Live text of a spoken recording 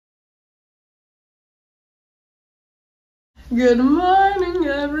Good morning,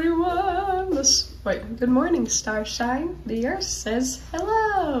 everyone. Wait, good morning, Starshine. The Earth says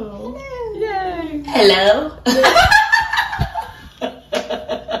hello. Hello. Yay. Hello.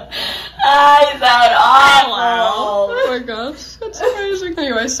 I sound awful. Oh my gosh, that's amazing.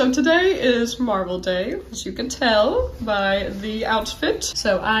 Anyway, so today is Marvel Day, as you can tell by the outfit.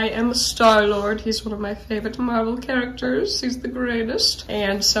 So I am Star-Lord. He's one of my favorite Marvel characters. He's the greatest.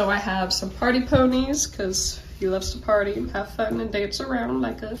 And so I have some party ponies, because he loves to party and have fun and dance around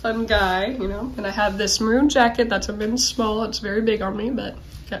like a fun guy, you know. And I have this maroon jacket that's a men's small. It's very big on me, but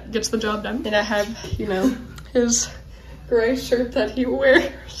gets the job done. And I have, you know, his gray shirt that he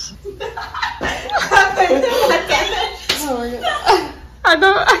wears. Oh my god. I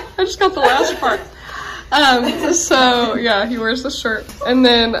know, I just got the last part. So yeah, he wears the shirt. And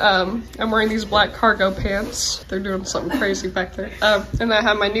then I'm wearing these black cargo pants. They're doing something crazy back there. And I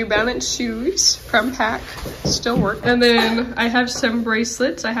have my New Balance shoes from Pack, still work. And then I have some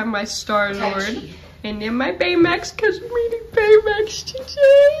bracelets. I have my Star-Lord. And then my Baymax, because I'm reading Baymax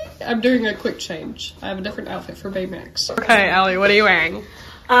today. I'm doing a quick change. I have a different outfit for Baymax. Okay, Allie, what are you wearing?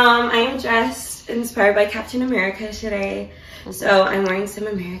 I am dressed inspired by Captain America today. So I'm wearing some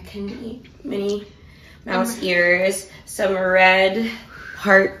American Minnie Mouse ears, some red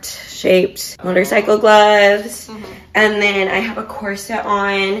heart-shaped motorcycle gloves, and then I have a corset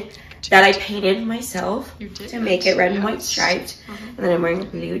on that I painted myself to make it red and white striped. And then I'm wearing a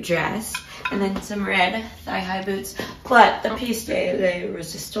blue dress. And then some red thigh-high boots. But the piece de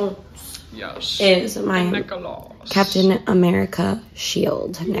resistance is my Captain America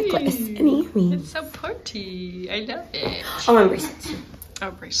shield necklace. It's so pretty. I love it. Oh, my bracelets. Oh,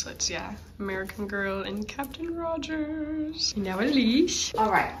 bracelets, yeah. American Girl and Captain Rogers. Now a leash.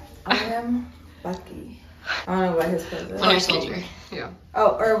 All right, I am Bucky. I don't know what his clothes is. Winter Soldier. Yeah.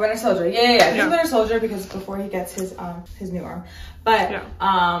 Oh, or Winter Soldier. Yeah. He's Winter Soldier because before he gets his new arm. But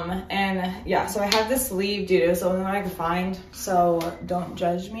and yeah, so I have this sleeve due. It's the only one I could find. So don't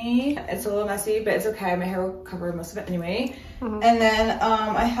judge me. It's a little messy, but it's okay. My hair will cover most of it anyway. And then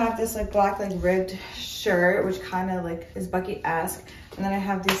I have this like black like ribbed shirt, which kind of like is Bucky-esque. And then I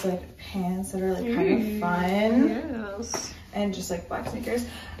have these like pants that are like kind of fun. Yes. And just like black sneakers.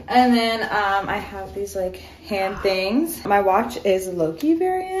 And then I have these like hand things. My watch is Loki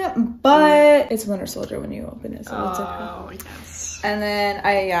variant, but it's Winter Soldier when you open it, so it's okay. Oh, yes. And then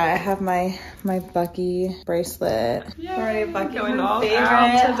I have my Bucky bracelet. Yay, Bucky going all favorite.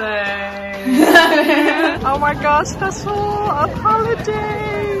 out today. Oh my gosh, that's all of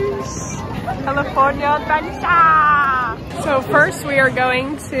holidays. California Adventure. So first we are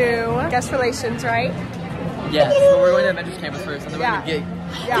going to guest relations, right? Yes, but we're going to Adventures Campus first, and then we're going to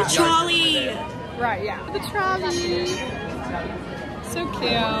get The trolley. Right, yeah. The trolley. So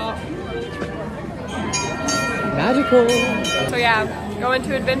cute. magical. So yeah, going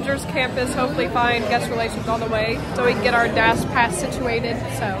to Adventures Campus, hopefully find guest relations on the way so we can get our DAS pass situated.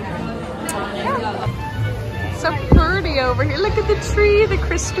 So yeah. So pretty over here. Look at the tree, the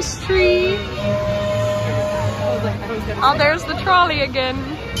Christmas tree. Oh, there's the trolley again.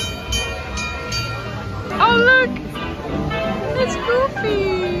 Oh look, it's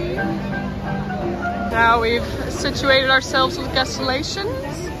Goofy. Now we've situated ourselves with guest relations.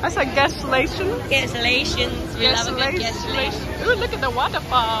 I said guest relations. Guest relations. We love a good guest relation. Ooh, look at the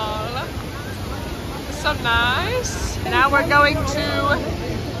waterfall. It's so nice. Now we're going to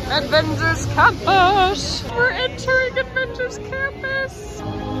Adventures Campus. We're entering Adventures Campus.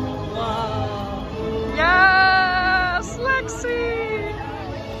 Wow. Yes, Lexi.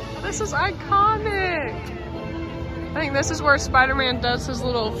 This is iconic. I think this is where Spider-Man does his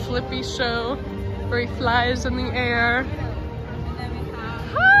little flippy show where he flies in the air. And then we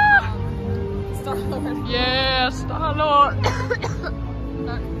have Star-Lord. Yeah, Star-Lord.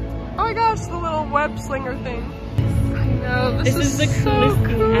 Oh my gosh, the little web slinger thing. I know, this is the coolest so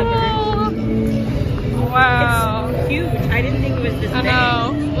thing cool. ever. Wow. It's huge. I didn't think it was this big.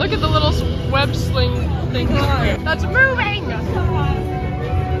 I know. Look at the little web sling thing. That's moving!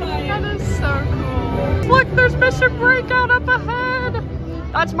 That is so cool. Look, there's Mr. Breakout up ahead.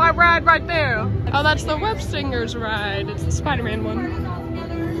 That's my ride right there. Oh, that's the Web Slingers ride. It's the Spider-Man one.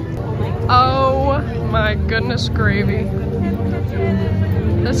 Oh my goodness gravy.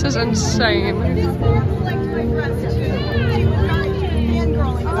 This is insane.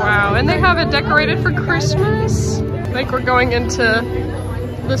 Wow, and they have it decorated for Christmas. I think we're going into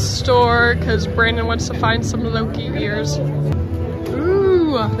the store because Brandon wants to find some Loki ears.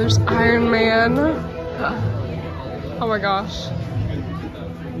 Ooh, there's Iron Man. Oh my gosh.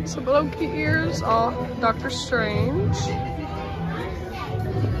 Some Loki ears. Oh, Doctor Strange.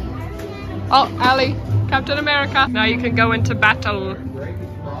 Oh, Ali, Captain America. Now you can go into battle.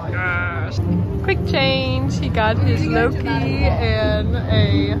 Yes. Quick change. He got his Loki and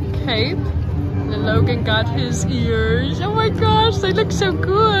a cape. And Logan got his ears. Oh my gosh, they look so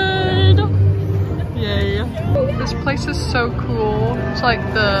good. Yay. This place is so cool. It's like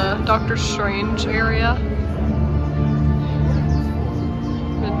the Doctor Strange area.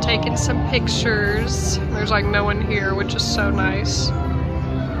 Been taking some pictures. There's like no one here, which is so nice.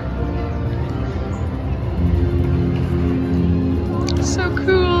 So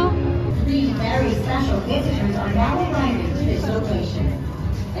cool. 3 very special visitors are now arriving to this location.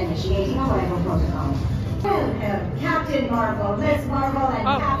 Initiating arrival protocol. Welcome, Captain Marvel, Miss Marvel, and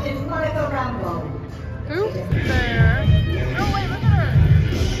Captain Monica Rambeau. Who? There. Oh wait, look at her.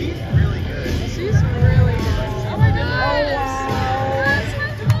 She's really good. She's really good. Oh my goodness.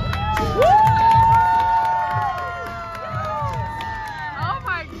 Oh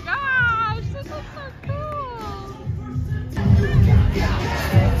my gosh, this is so cool.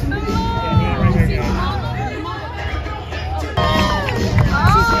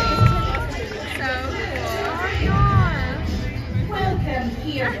 Welcome,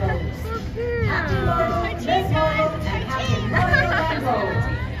 heroes. Captain Marvel, Miss Marvel, and Captain Monica Rambeau.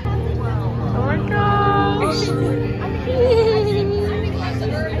 Oh my gosh.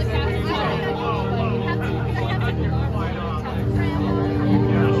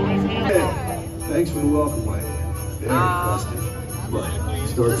 Thanks for the welcome, lady. Very festive. But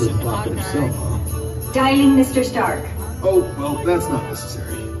Stark couldn't pop it himself, huh? Dialing Mr. Stark. Oh, well, that's not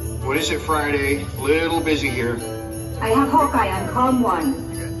necessary. What is it, Friday? Little busy here. I have Hawkeye on Comm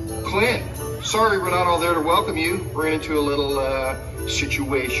 1. Clint, sorry we're not all there to welcome you. Ran into a little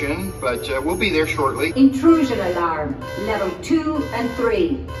situation, but we'll be there shortly. Intrusion alarm. Level 2 and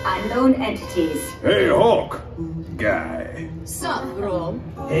 3. Unknown entities. Hey, Hulk! Guy. Sup, bro?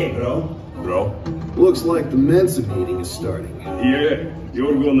 Hey, bro. Bro? Looks like the Mensa meeting is starting. Yeah,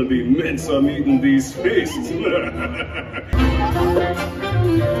 you're gonna be Mensa meeting these fists. Oh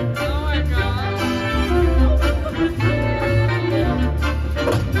my gosh.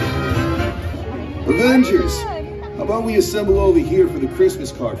 Avengers! How about we assemble over here for the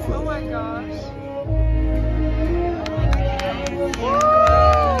Christmas card Oh photo? my gosh.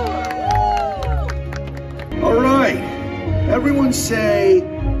 All right. Everyone say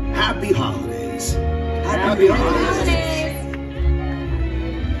Happy Holidays. Happy Holidays.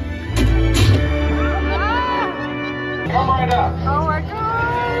 Come right up. Oh my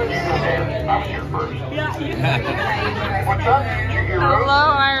gosh. I was here first. What's up, you hero? Hello,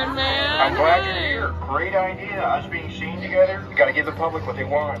 Iron Man. I'm glad you're here. Great idea. Us being seen together. You gotta give the public what they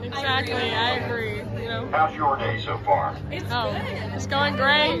want. Exactly, I agree. You know. How's your day so far? Oh, it's going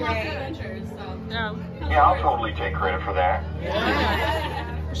great. Yeah. Yeah, I'll totally take credit for that.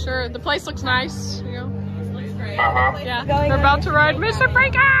 For sure. The place looks nice, you know. Uh-huh. Yeah. They're about to ride Mr.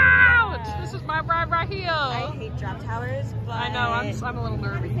 Breakout! This is my ride right here. I hate drop towers, but I know, I'm a little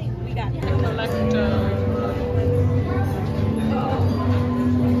nervy. we got it.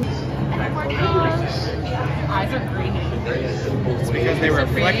 Eyes are green. It's because they were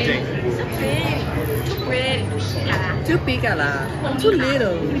reflecting. Too pretty. Too big, too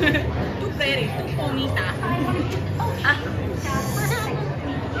little. Too pretty. Bonita.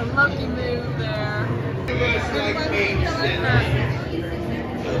 A lucky move there. It's the crew.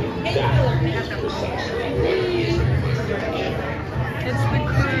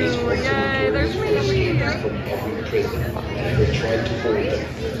 Yay, there's me.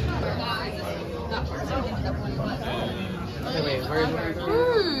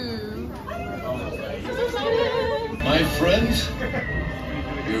 My friends,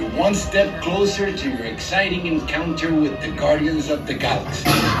 you're one step closer to your exciting encounter with the Guardians of the Galaxy.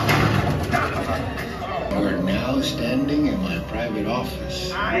 We're now standing in my private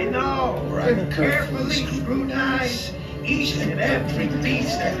office. I know. Where I carefully scrutinize each and every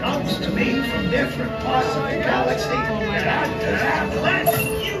piece that comes to me from different parts of the galaxy. Let's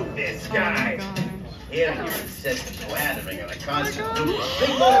you this guy. Here you're insistent flattering on a constant loop of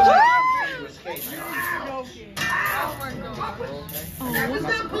big motivation to escape. Was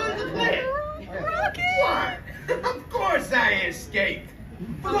that part of the plan? Rocky? What? Of course I escaped.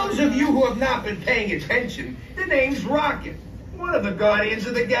 For those of you who have not been paying attention, the name's Rocket, one of the Guardians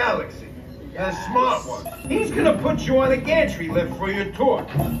of the Galaxy. A smart one. He's gonna put you on a gantry lift for your tour.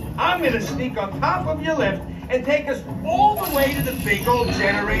 I'm gonna sneak on top of your lift and take us all the way to the big old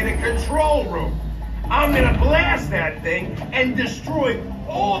generator control room. I'm gonna blast that thing and destroy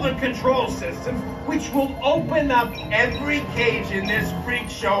all the control systems, which will open up every cage in this freak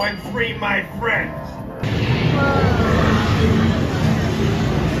show and free my friends.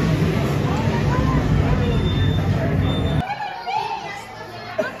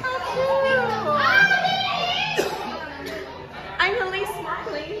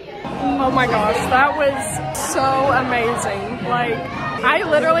 so amazing. Like,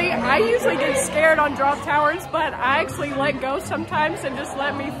 I usually get scared on drop towers, but I actually let go sometimes and just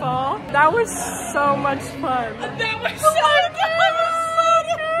let me fall. That was so much fun. That was so good.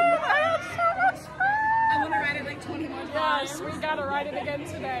 I had so much fun. I want to ride it like 20 more times. Yes, we gotta ride it again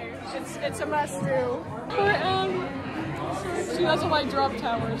today. It's a must do. But she doesn't like drop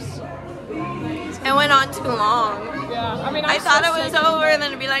towers. It went on too long. Yeah, I mean, I thought it was over and then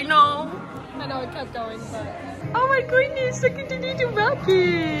it'd be like, no. I know it kept going, but oh my goodness, look at the little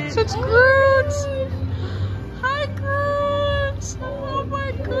Rocky. Such Groot. Hi, Groot. Oh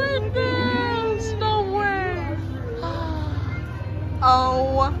my goodness. No way.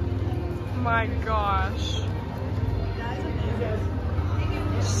 Oh my gosh.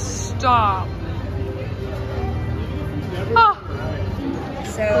 Stop. Oh.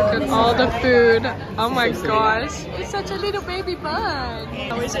 So look at all the food. Oh my gosh. It's such a little baby bun.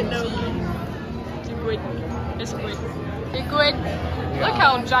 How is it no good? Good. It's good. It's good. Look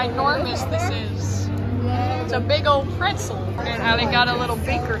how ginormous this is. It's a big old pretzel. And Allie got a little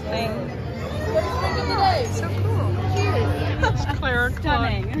beaker thing. So cool. That's Clara.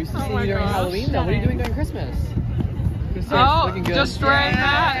 Stunning. We used to see you during Halloween though. What are you doing during Christmas? Oh, just wearing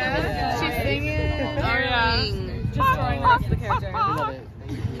that. Yeah. she's singing. Oh yeah. Just drawing the rest of the character. I love it.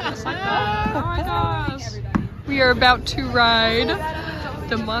 Just like that. Oh my gosh. We are about to ride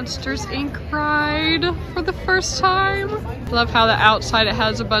the Monsters Inc. ride for the first time. Love how the outside it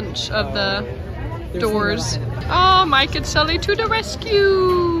has a bunch of the doors. Oh, Mike and Sully to the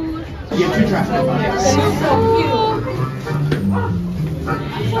rescue. So cool.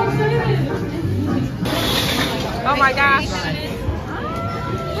 Oh my gosh.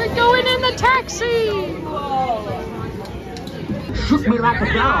 We're going in the taxi. Shook me like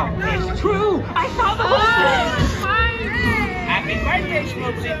a dog. It's true. I saw the whole thing. Happy birthday,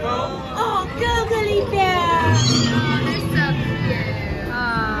 Schmoopsy Boo. Oh, googly bear.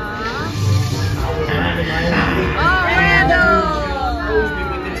 Knows me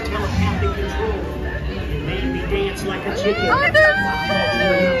with its telepathic control. It made me dance like a chicken.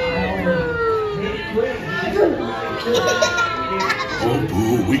 Oh,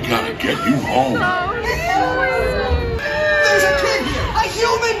 Boo, we gotta get you home. There's a kid here! A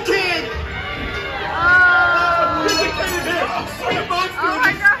human kid! There's a kid in here! Oh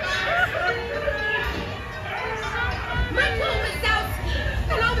my gosh.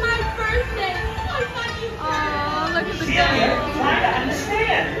 And on my birthday, I thought you Oh, look at the Celia, game. try to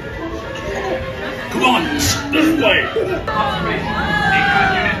understand. Come on, this way.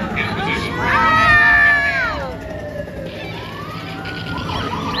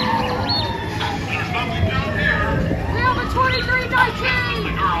 We have a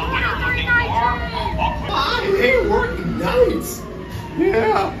 2319. I hate working nights.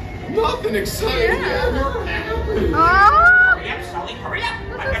 Yeah, nothing exciting ever happened. Oh, Hurry up, Sully, hurry up!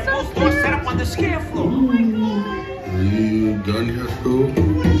 I've got so both doors set up on the scare floor. Are you done yet, Boo?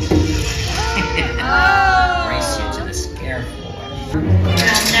 Race you to the scare floor.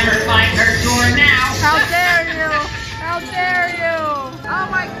 I'll never find her door now. how dare you? How dare you? Oh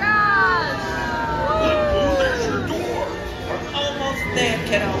my gosh. There's your door. Almost there,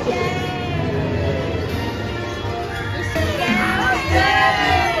 kiddo.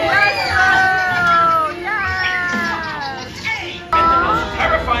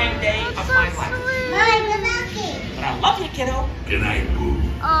 Terrifying day of my life. But I love you, kiddo. Good night, Boo.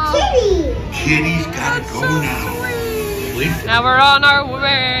 Oh, Kitty's gotta go now. Sleep. now we're on our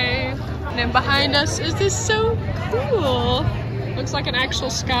way. And then behind us is this so cool. Looks like an actual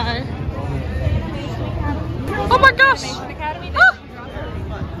sky. Oh my gosh. Ah,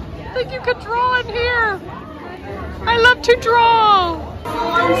 I think you could draw in here. I love to draw.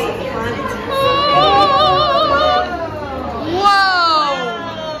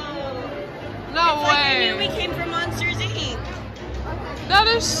 Whoa! No way! We came from Monsters Inc. That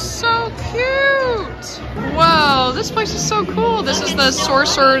is so cute! Whoa, this place is so cool. This is the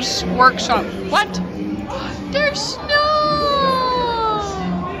Sorcerer's Workshop. What? There's snow!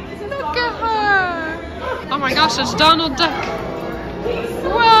 Look at her! Oh my gosh, it's Donald Duck.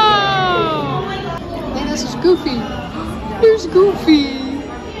 Whoa! And this is Goofy. There's Goofy.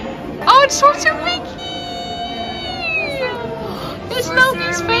 Oh, it's Sorcerer Mickey! It's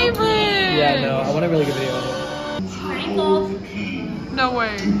Loki's favorite! Yeah, no, I want a really good video of it. No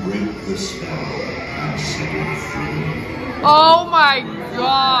way. Oh my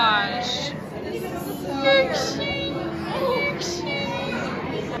gosh.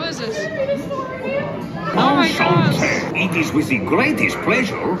 What is this? Oh my gosh. It is with the greatest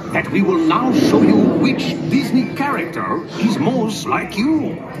pleasure that we will now show you which Disney character is most like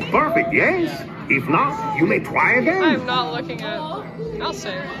you. Perfect, yes? If not, you may try again. I'm not looking at. I'll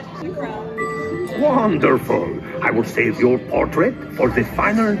save. Wonderful. I will save your portrait for the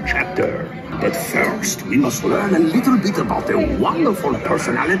final chapter. But first, we must learn a little bit about the wonderful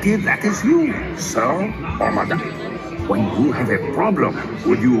personality that is you, sir or madam. When you have a problem,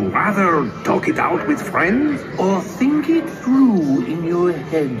 would you rather talk it out with friends or think it through in your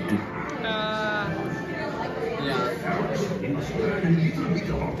head?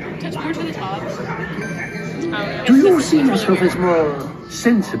 Touch more to the top. Do you see yourself as more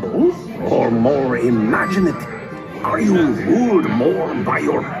sensible or more imaginative? Are you ruled more by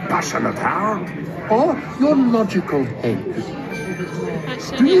your passionate heart or your logical head?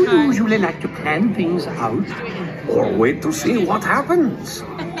 Do you usually like to plan things out or wait to see what happens?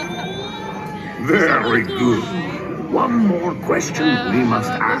 Very good. One more question we must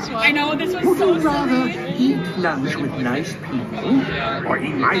ask. I know this was Would so you rather silly. eat lunch with nice people or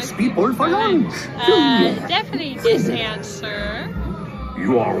eat nice people for lunch? Definitely this answer.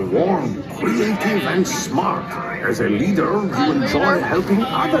 You are warm, creative, and smart. As a leader, you enjoy helping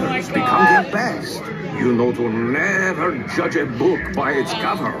others become their best. You know to never judge a book by its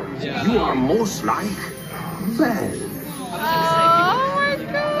cover. You are most like Belle. Oh my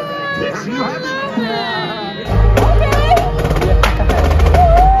god! There you have it.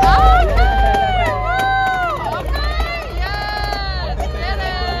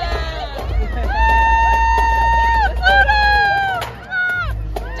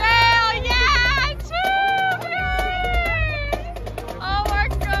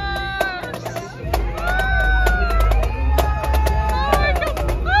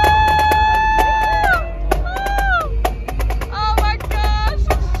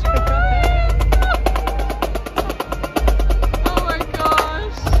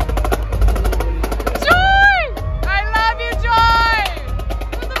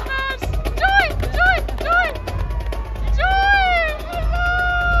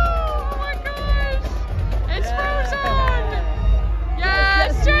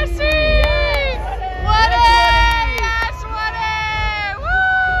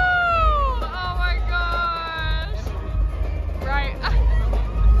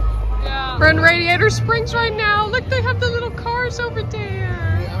 We're in Radiator Springs right now. Look, they have the little cars over there.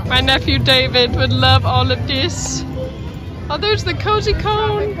 My nephew David would love all of this. Oh, there's the cozy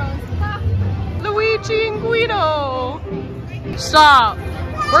cone. Luigi and Guido. Stop.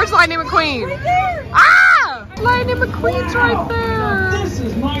 Where's Lightning McQueen? Ah! Lightning McQueen's right there. This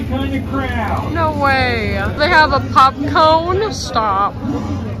is my kind of crowd. No way. They have a pop cone. Stop.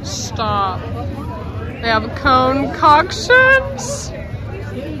 Stop. They have cone concoctions.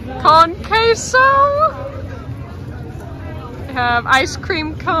 Con queso. They have ice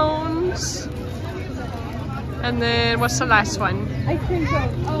cream cones. And then what's the last one? Ice cream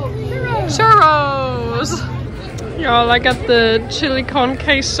cone. Oh, churros. Y'all, I got the chili con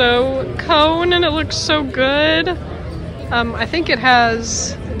queso cone and it looks so good. I think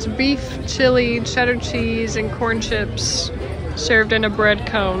it's beef, chili, cheddar cheese, and corn chips served in a bread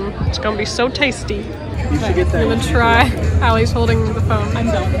cone. It's gonna be so tasty. You should get that. I'm gonna try. Allie's holding the phone. I'm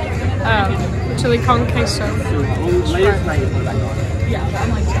done. Chili con queso. Yeah,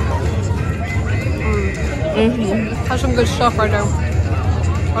 I'm like Has some good stuff right there.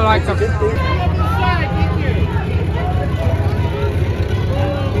 I like them.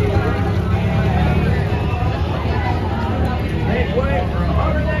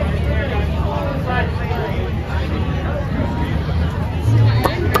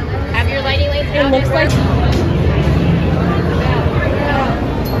 Have your lady wait. It looks like.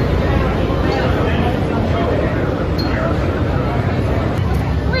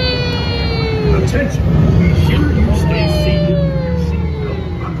 Attention! Be sure you stay seated.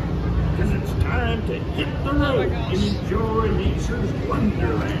 Because it's time to hit the road and enjoy nature's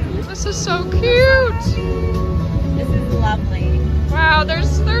wonderland. This is so cute. This is lovely. Wow,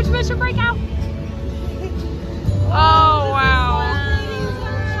 there's Mission Breakout. Oh wow.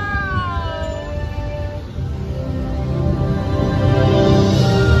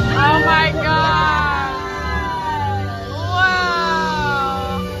 Oh my god. Wow.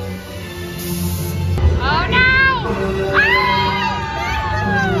 Oh no.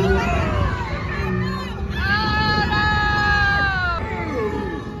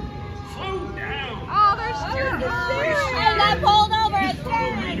 Slow down. Oh, there's two. I got pulled over.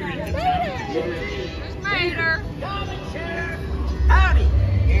 There's Mater. Howdy.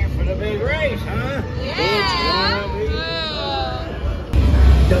 Here for the big race, huh?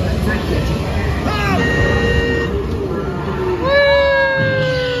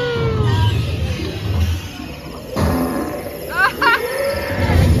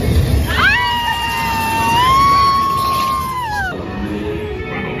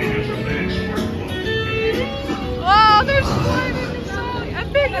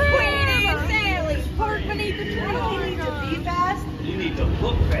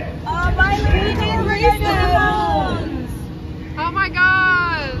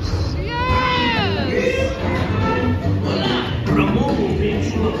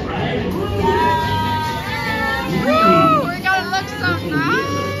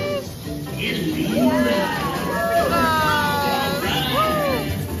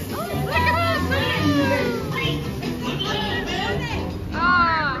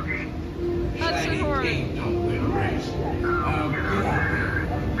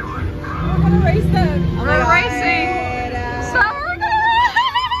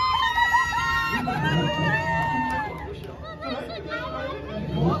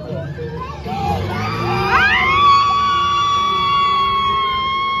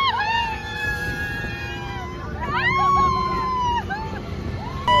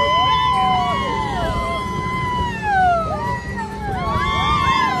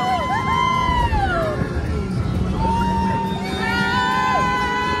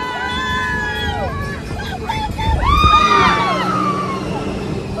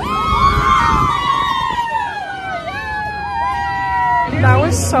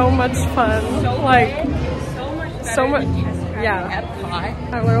 was so much fun. Like, so much. Yeah.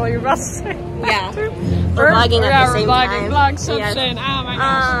 I'm literally about to say. Yeah. We're vlogging at the same time. Vlogception. Oh my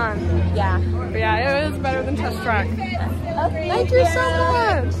gosh. Yeah. But yeah, it was better than Test Track. Thank you so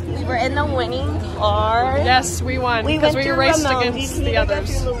much. We were in the winning car. Yes, we won because we raced against the others.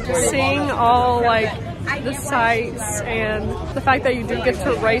 Seeing all like the sights and the fact that you do get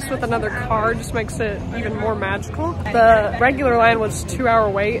to race with another car just makes it even more magical. The regular line was 2-hour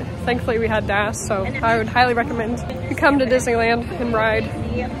wait. Thankfully we had DAS, so I would highly recommend you come to Disneyland and ride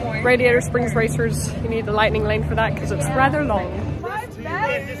Radiator Springs Racers. You need the lightning lane for that because it's rather long.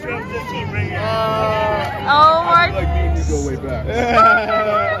 Oh my god. Like me and you go way back.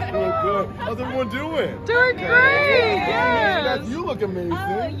 Doing good. How's everyone doing? Doing great, yes. You look amazing.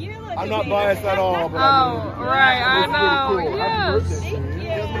 I'm not biased at all. But right, I know. Cool. Yes. Happy birthday. You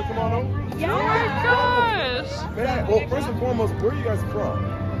guys want to come on over? Oh my gosh. Man, well, first and foremost, where are you guys from?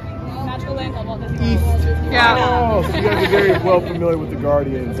 Magical Land of Walt Disney East. Yeah. Oh, so you guys are very well familiar with the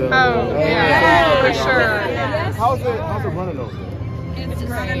Guardians. Yeah, for sure. How's it running over there? So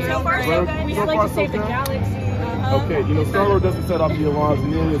far, so good. We just like to save the galaxy. Okay, you know, Star Lord doesn't set off the alarms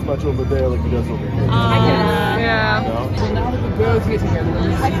nearly as much over there like he does over here. Yeah. No?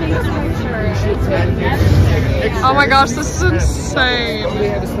 Oh my gosh, this is insane. Oh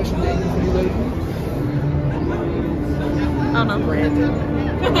no.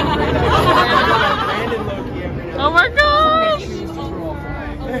 Oh my gosh!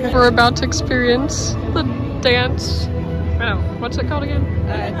 We're about to experience the dance. Oh, what's it called again?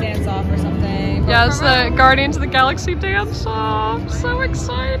 Dance off or something. Yeah, it's the Guardians of the Galaxy dance off. So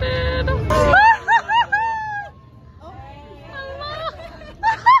excited! Oh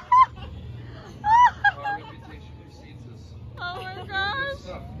my gosh!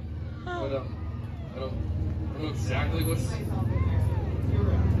 But I don't know exactly what's.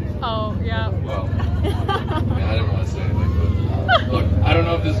 Oh yeah. Well, I didn't want to say anything, but look, I don't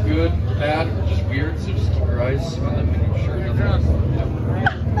know if this is good, bad, or just weird. So just keep your eyes on them and you're sure nothing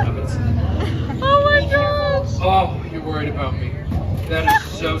happens. Oh my gosh! Oh, you're worried about me. That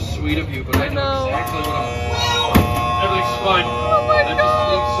is so sweet of you, but I know exactly what I'm. Everything's fine. Oh my I god! just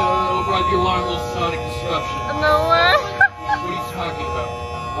think so. Over the alarm, little sonic disruption. No way! What are you talking about?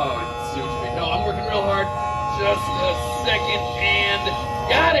 Oh, I see what you mean. No, I'm working real hard. Just a second and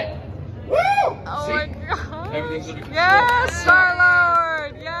got it. Woo! Oh see? my god! Everything's under control. Yes,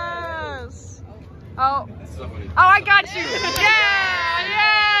 Star-Lord! Yes! Oh. I got you! Yeah!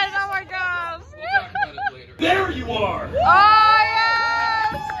 Yes! Oh my gosh! We'll talk about it later. There you are! Oh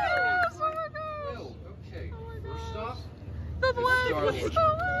yes! Yes! Oh my gosh! Well, okay. First off, the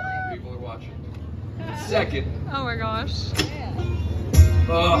Star-Lord. People are watching. Second. Oh my gosh.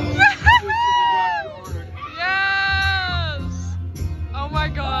 Yes! Oh my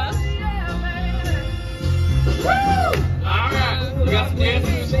gosh. Alright, you got some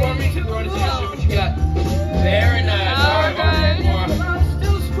dancing moves for me? Can throw it attention. What you got? Very nice. Alright, more.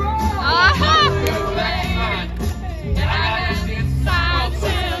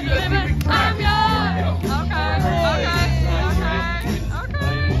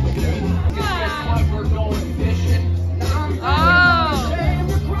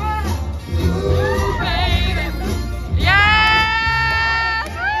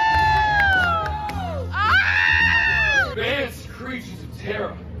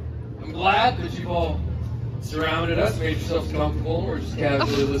 I'm glad that you've all surrounded us, made yourselves comfortable. We're just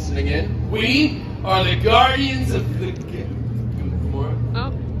casually listening in. We are the Guardians of the... Mora?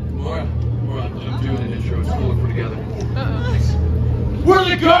 Oh. Mora, I'm doing an intro. It's cool to put together. Thanks. We're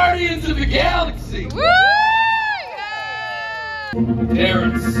the Guardians of the Galaxy! Woo! Yeah!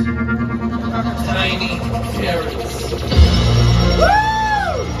 Terrence. Tiny Terrence. Woo!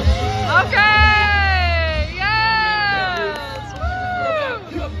 Okay!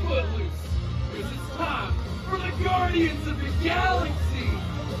 Guardians of the Galaxy!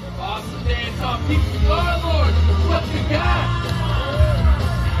 Awesome dance off, keep Star-Lord! What you got?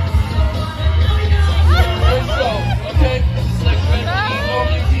 Let's go, okay? Just like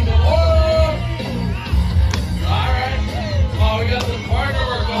normally team of Alright. Oh, we got some partner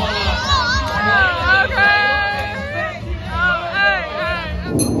work going on.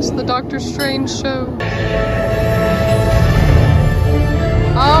 Okay! It's the Doctor Strange show.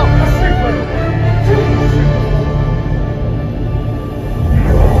 Oh!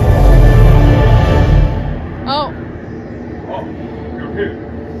 Oh, you're here.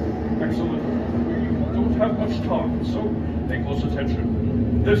 Excellent. We don't have much time, so pay close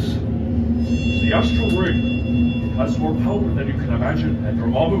attention. This is the astral ring. It has more power than you can imagine, and your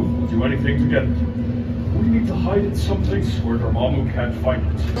Mamu will do anything to get it. We need to hide it someplace where Dormammu can't find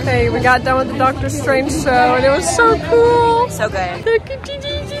it. Hey, we got done with the Doctor Strange show and it was so cool. So good. Look at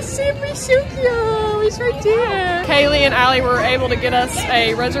he's super so cute. He's right there. Kaylee and Allie were able to get us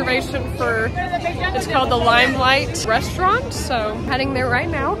a reservation for, it's called the Limelight Restaurant. So heading there right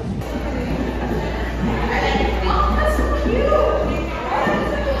now.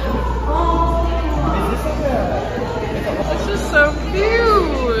 This is so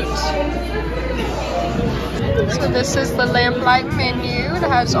cute. So this is the Lamplight menu. It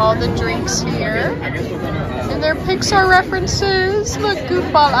has all the drinks here. And their Pixar references. Look,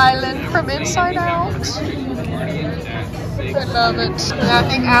 Goofball Island from Inside Out. I love it. And I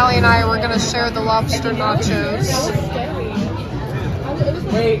think Allie and I were gonna share the lobster nachos.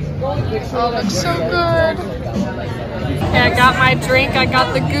 Oh, looks so good. Okay, I got my drink. I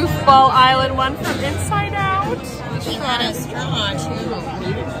got the Goofball Island one from Inside Out. She got a straw too.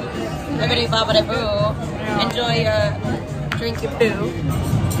 Everybody babba boo. Enjoy your drink your boo.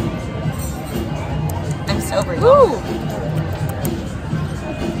 I'm sober. Ooh!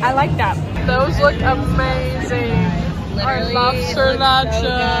 I like that. Those look amazing. Our lobster nachos. So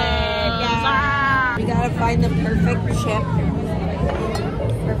we gotta find the perfect chip.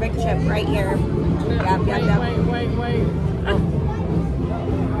 Perfect chip right here. Yep. Wait. Oh.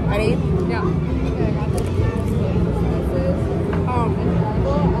 Ready? Yeah.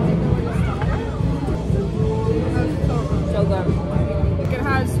 So good. It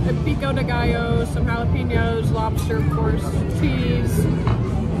has a pico de gallo, some jalapenos, lobster, of course, cheese,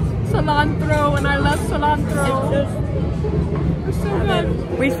 cilantro, and I love cilantro. It's so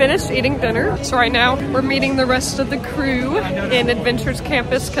good. We finished eating dinner, so right now we're meeting the rest of the crew in Adventures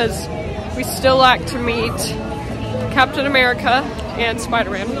Campus because we still like to meet Captain America and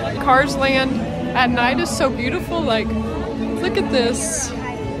Spider-Man. Cars Land at night is so beautiful. Like, look at this.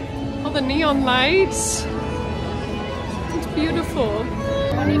 All the neon lights. It's beautiful.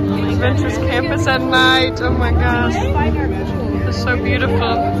 Adventures Campus at night. Oh my gosh. It's so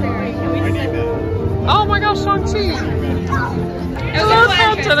beautiful. Oh my gosh, Shang-Chi. Hello,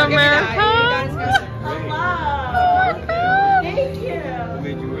 Captain America. Hello. Thank you. Who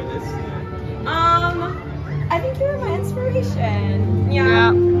made you wear this? I think you were my inspiration. Yeah.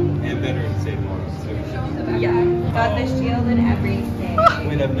 And better in St. Mark's too. Yeah. Got the shield and everything.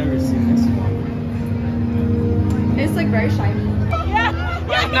 Wait, I've never seen this one. It's like very shiny.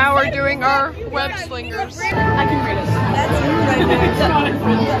 Right now we're doing our web slingers. I can read it.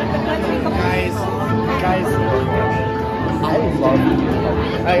 Guys, I love you.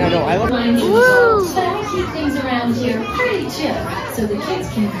 I know, I love you. But I keep things around here pretty chill, so the kids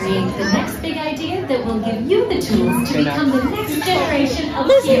can create the next big idea that will give you the tools to become the next generation of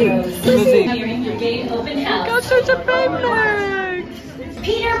heroes. Lizzie. Here in your gay open house. Got such a big leg.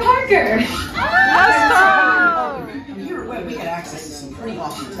 Peter Parker. Here at Web, we had access to some pretty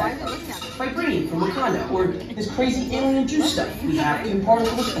awesome tech. Vibranium from Wakanda, or this crazy alien juice stuff. We have Kim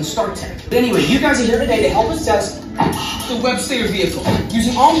Particles and Star Tech. But anyway, you guys are here today to help us test the Web Slinger vehicle.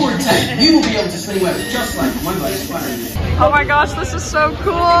 Using onboard tech, you will be able to sling web just like one by Spider-Man. Oh my gosh, this is so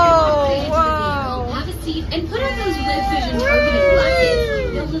cool! Whoa! Have a seat and put on those Web Vision targeting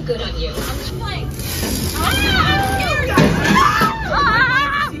glasses. They'll look good on you.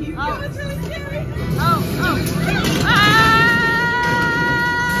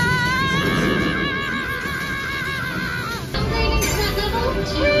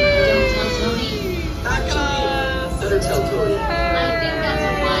 Better tell Tori. I think that's a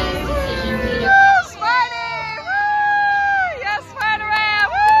wise decision, Peter. Yes, Spider-Man!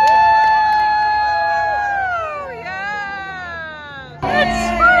 Woo! Yes! It's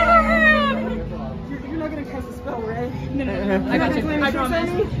Spider-Man! You're not gonna cast a spell, right? No. I got you. I promise.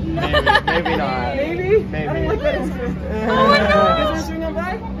 Maybe not. Maybe? I don't like that instrument. Oh my gosh! Is there a string on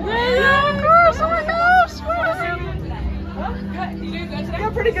back? Yeah, of course! Oh my gosh! Spider-Man! Yeah,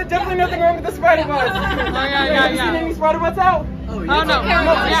 pretty good. Definitely nothing wrong with the spider bots. Yeah. Have you seen any spider bots out? Oh no!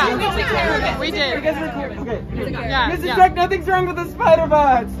 Yeah, we did. You guys are cool. Okay. Yeah. Mrs. Truck, nothing's wrong with the spider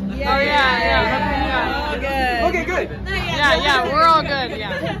bots. Oh yeah. Okay, good. Yeah, we're all good.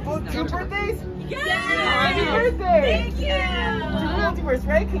 Yeah. Well, 2 birthdays? Yeah. Happy birthday! Thank you. 2 multiverse,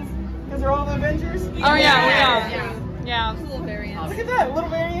 right? Because they're all the Avengers? Oh yeah, we are. Yeah. Cool variants. Look at that, little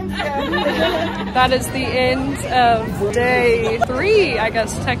variants. Yeah. That is the end of day 3, I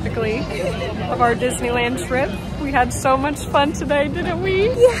guess, technically, of our Disneyland trip. We had so much fun today, didn't we?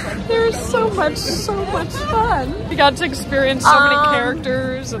 Yeah. There was so much fun. We got to experience so many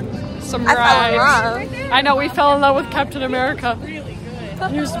characters and some rides. I know, we fell in love with Captain America. He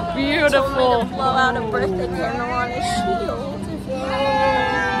was beautiful. Blow out a birthday candle on his shield.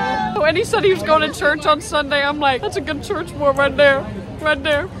 when he said he was going to church on Sunday, I'm like, that's a good church boy right there. Right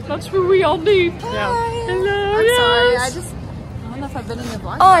there. That's who we all need. Yeah. Hello, I'm sorry, yes. I don't know if I've been in your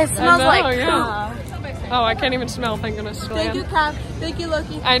vlog. Oh, it smells like yeah. Oh, I can't even smell, thank goodness. Thank you, Cap. Thank you,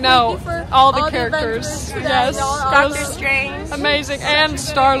 Loki. I know. Thank you for all the characters. Yes. Doctor Strange. Amazing. And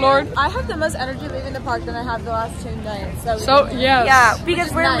Star-Lord. I have the most energy leaving the park than I have the last 2 nights. So yes. Yeah,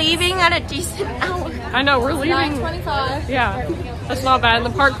 because we're leaving at a decent hour. I know, we're leaving. 9:25. Yeah. That's not bad. And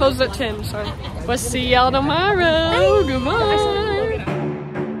the park closes at 10, so we'll see y'all tomorrow. Goodbye.